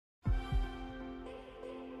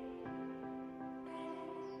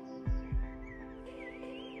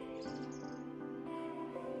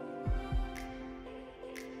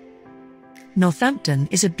Northampton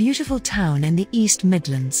is a beautiful town in the East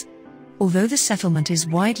Midlands. Although the settlement is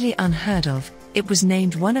widely unheard of, it was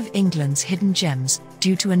named one of England's hidden gems,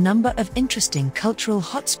 due to a number of interesting cultural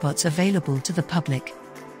hotspots available to the public.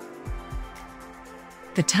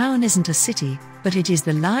 The town isn't a city, but it is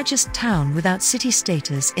the largest town without city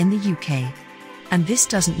status in the UK. And this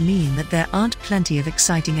doesn't mean that there aren't plenty of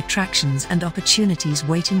exciting attractions and opportunities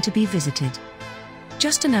waiting to be visited.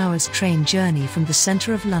 Just an hour's train journey from the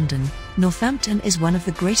centre of London, Northampton is one of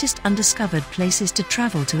the greatest undiscovered places to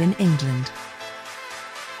travel to in England.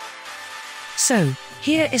 So,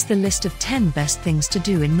 here is the list of 10 best things to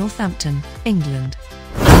do in Northampton, England.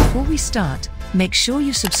 Before we start, make sure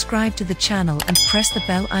you subscribe to the channel and press the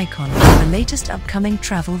bell icon for the latest upcoming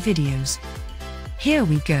travel videos. Here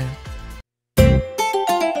we go.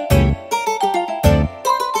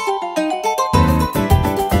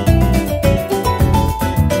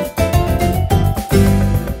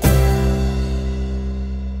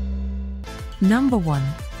 Number 1.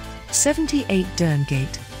 78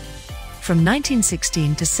 Derngate. From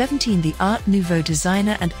 1916 to 17, the Art Nouveau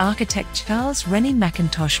designer and architect Charles Rennie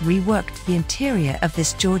Mackintosh reworked the interior of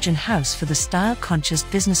this Georgian house for the style-conscious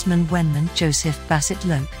businessman Wenman Joseph Bassett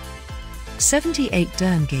Loke. 78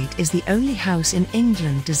 Derngate is the only house in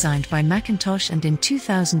England designed by Mackintosh, and in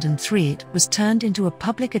 2003 it was turned into a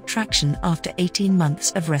public attraction after 18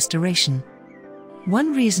 months of restoration.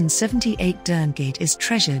 One reason 78 Derngate is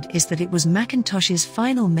treasured is that it was Mackintosh's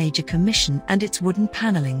final major commission, and its wooden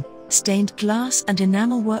panelling, stained glass and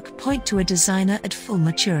enamel work point to a designer at full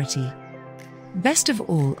maturity. Best of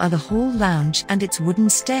all are the hall lounge and its wooden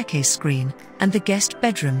staircase screen, and the guest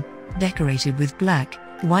bedroom, decorated with black,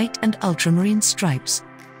 white and ultramarine stripes.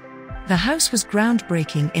 The house was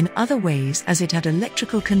groundbreaking in other ways, as it had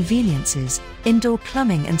electrical conveniences, indoor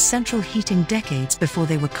plumbing and central heating decades before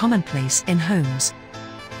they were commonplace in homes.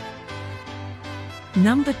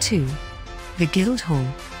 Number 2. The Guildhall.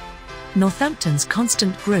 Northampton's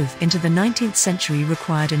constant growth into the 19th century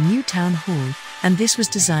required a new town hall, and this was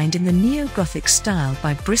designed in the neo-Gothic style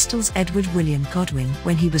by Bristol's Edward William Godwin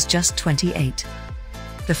when he was just 28.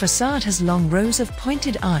 The facade has long rows of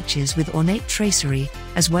pointed arches with ornate tracery,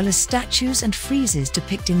 as well as statues and friezes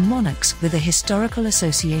depicting monarchs with a historical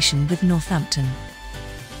association with Northampton.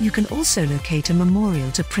 You can also locate a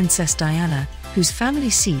memorial to Princess Diana, whose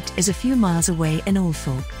family seat is a few miles away in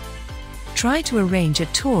Althorpe. Try to arrange a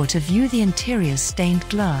tour to view the interior's stained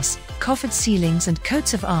glass, coffered ceilings and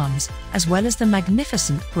coats of arms, as well as the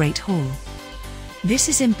magnificent Great Hall. This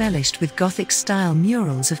is embellished with Gothic-style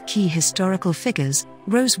murals of key historical figures,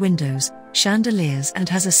 rose windows, chandeliers, and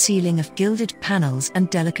has a ceiling of gilded panels and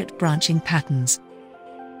delicate branching patterns.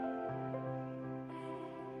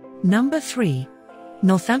 Number 3.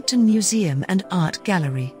 Northampton Museum and Art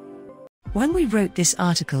Gallery. When we wrote this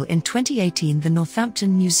article in 2018, the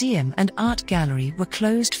Northampton Museum and Art Gallery were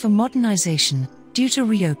closed for modernisation, due to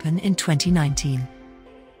reopen in 2019.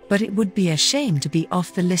 But it would be a shame to be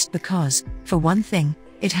off the list because, for one thing,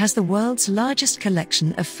 it has the world's largest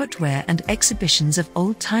collection of footwear and exhibitions of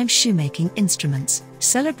old-time shoemaking instruments.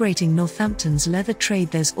 Celebrating Northampton's leather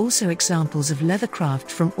trade, there's also examples of leathercraft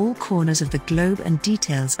from all corners of the globe and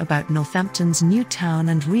details about Northampton's new town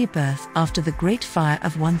and rebirth after the Great Fire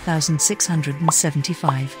of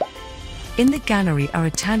 1675. In the gallery are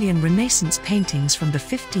Italian Renaissance paintings from the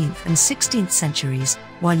 15th and 16th centuries,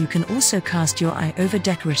 while you can also cast your eye over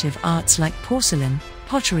decorative arts like porcelain,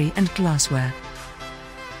 pottery and glassware.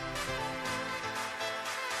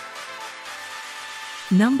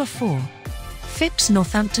 Number 4. Phipps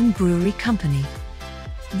Northampton Brewery Company.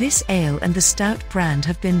 This ale and the stout brand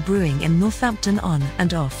have been brewing in Northampton on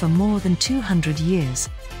and off for more than 200 years.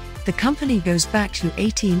 The company goes back to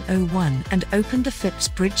 1801 and opened the Phipps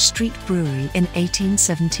Bridge Street Brewery in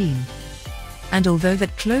 1817. And although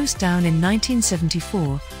that closed down in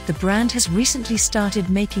 1974, the brand has recently started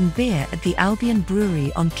making beer at the Albion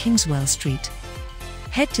Brewery on Kingswell Street.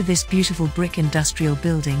 Head to this beautiful brick industrial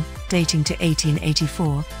building, dating to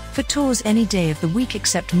 1884, for tours any day of the week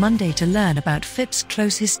except Monday to learn about Phipps'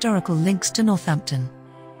 close historical links to Northampton.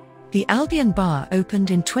 The Albion Bar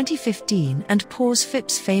opened in 2015 and pours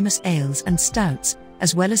Phipps' famous ales and stouts,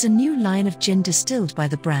 as well as a new line of gin distilled by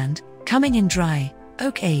the brand, coming in dry,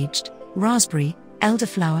 oak-aged, raspberry,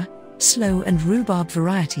 elderflower, sloe and rhubarb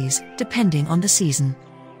varieties, depending on the season.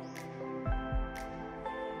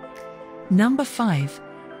 Number 5.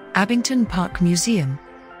 Abington Park Museum.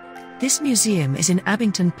 This museum is in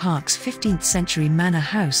Abington Park's 15th century manor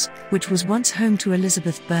house, which was once home to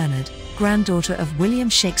Elizabeth Bernard, granddaughter of William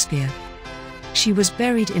Shakespeare. She was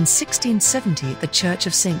buried in 1670 at the Church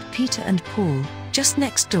of St. Peter and Paul, just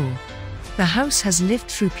next door. The house has lived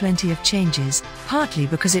through plenty of changes, partly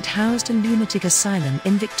because it housed a lunatic asylum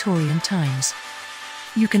in Victorian times.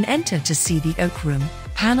 You can enter to see the oak room,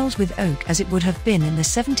 panelled with oak as it would have been in the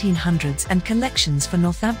 1700s, and collections for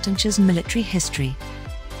Northamptonshire's military history.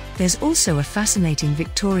 There's also a fascinating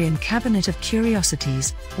Victorian cabinet of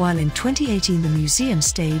curiosities, while in 2018 the museum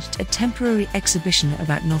staged a temporary exhibition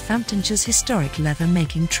about Northamptonshire's historic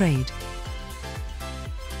leather-making trade.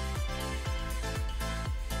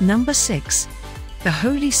 Number 6. The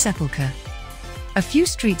Holy Sepulchre. A few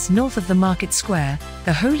streets north of the Market Square,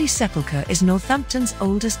 the Holy Sepulchre is Northampton's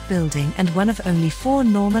oldest building and one of only 4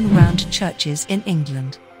 Norman round churches in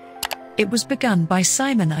England. It was begun by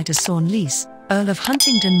Simon Idasorn-Leese, Earl of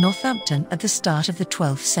Huntingdon, Northampton, at the start of the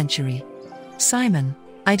 12th century. Simon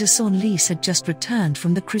Idasorn-Leese had just returned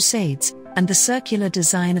from the Crusades, and the circular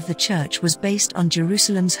design of the church was based on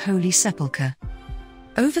Jerusalem's Holy Sepulchre.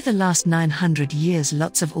 Over the last 900 years,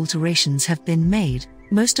 lots of alterations have been made,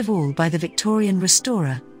 most of all by the Victorian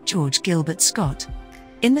restorer, George Gilbert Scott.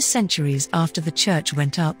 In the centuries after the church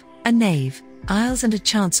went up, a nave, aisles and a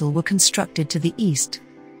chancel were constructed to the east.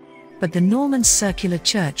 But the Norman circular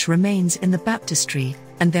church remains in the baptistry,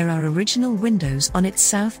 and there are original windows on its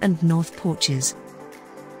south and north porches.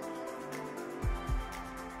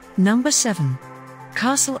 Number 7.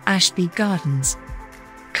 Castle Ashby Gardens.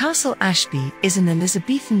 Castle Ashby is an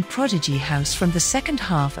Elizabethan prodigy house from the second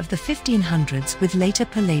half of the 1500s with later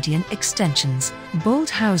Palladian extensions. Bold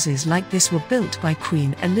houses like this were built by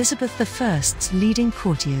Queen Elizabeth I's leading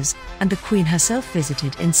courtiers, and the Queen herself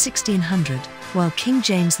visited in 1600, while King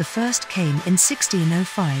James I came in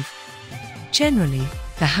 1605. Generally,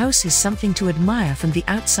 the house is something to admire from the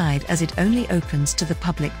outside as it only opens to the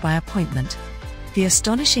public by appointment. The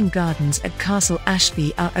astonishing gardens at Castle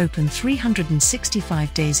Ashby are open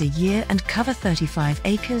 365 days a year and cover 35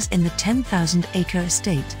 acres in the 10,000-acre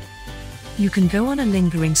estate. You can go on a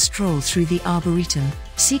lingering stroll through the Arboretum,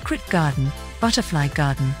 Secret Garden, Butterfly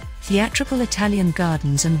Garden, theatrical Italian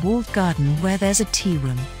gardens and walled garden where there's a tea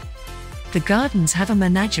room. The gardens have a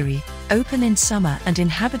menagerie, open in summer and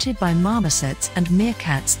inhabited by marmosets and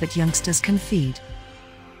meerkats that youngsters can feed.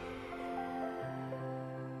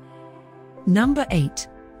 Number 8.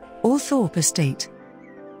 Althorpe Estate.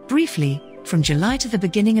 Briefly, from July to the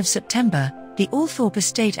beginning of September, the Althorpe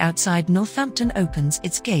Estate outside Northampton opens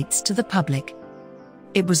its gates to the public.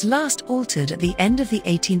 It was last altered at the end of the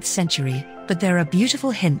 18th century, but there are beautiful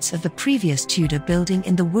hints of the previous Tudor building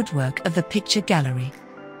in the woodwork of the picture gallery.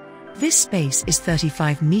 This space is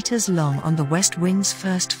 35 meters long on the west wing's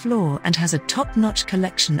first floor and has a top-notch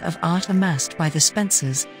collection of art amassed by the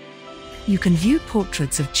Spencers. You can view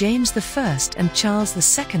portraits of James I and Charles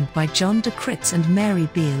II by John de Critz and Mary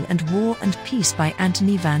Beale and War and Peace by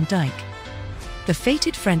Anthony van Dyck. The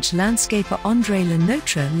fated French landscaper André Le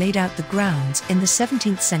Notre laid out the grounds in the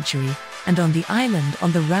 17th century, and on the island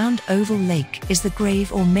on the round oval lake is the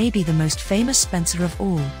grave, or maybe the most famous Spencer of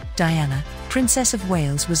all, Diana, Princess of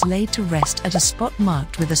Wales, was laid to rest at a spot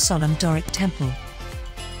marked with a solemn Doric temple.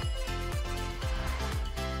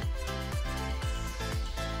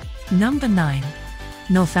 Number 9.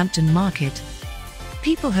 Northampton Market.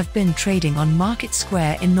 People have been trading on Market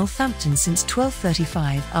Square in Northampton since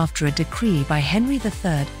 1235 after a decree by Henry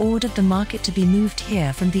III ordered the market to be moved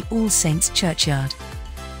here from the All Saints churchyard.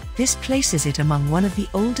 This places it among one of the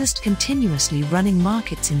oldest continuously running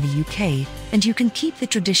markets in the UK, and you can keep the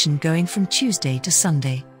tradition going from Tuesday to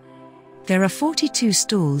Sunday. There are 42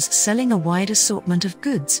 stalls selling a wide assortment of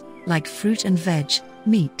goods, like fruit and veg,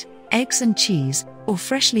 meat, eggs and cheese, or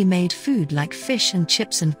freshly made food like fish and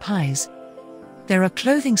chips and pies. There are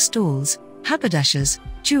clothing stalls, haberdashers,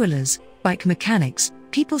 jewelers, bike mechanics,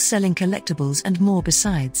 people selling collectibles and more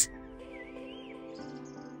besides.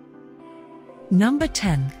 Number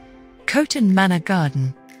 10. Coton Manor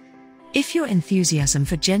Garden. If your enthusiasm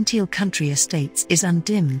for genteel country estates is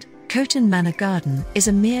undimmed, Coton Manor Garden is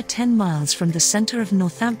a mere 10 miles from the centre of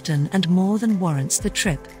Northampton and more than warrants the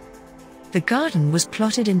trip. The garden was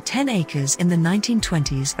plotted in 10 acres in the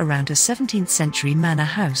 1920s around a 17th century manor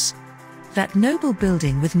house. That noble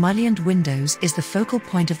building with mullioned windows is the focal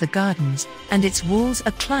point of the gardens, and its walls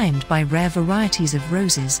are climbed by rare varieties of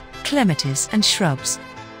roses, clematis and shrubs.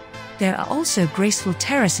 There are also graceful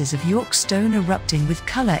terraces of York stone erupting with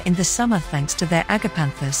colour in the summer thanks to their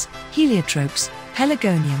agapanthus, heliotropes,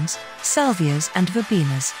 pelargoniums, salvias and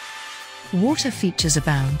verbenas. Water features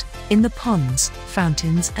abound, in the ponds,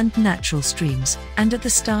 fountains and natural streams, and at the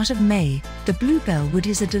start of May, the bluebell wood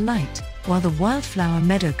is a delight, while the wildflower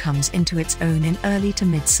meadow comes into its own in early to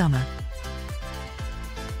midsummer.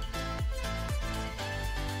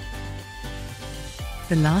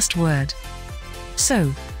 The last word.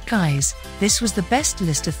 So, Guys, this was the best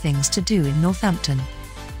list of things to do in Northampton.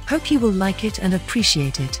 Hope you will like it and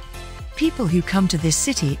appreciate it. People who come to this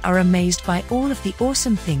city are amazed by all of the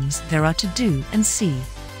awesome things there are to do and see.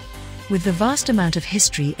 With the vast amount of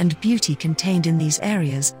history and beauty contained in these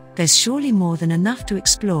areas, there's surely more than enough to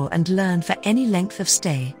explore and learn for any length of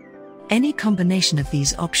stay. Any combination of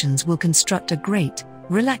these options will construct a great,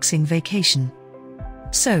 relaxing vacation.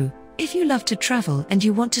 So, if you love to travel and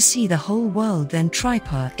you want to see the whole world, then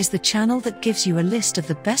Tripar is the channel that gives you a list of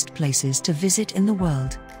the best places to visit in the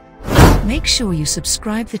world. Make sure you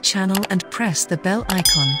subscribe the channel and press the bell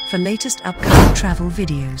icon for latest upcoming travel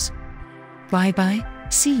videos. Bye bye,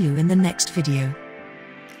 see you in the next video.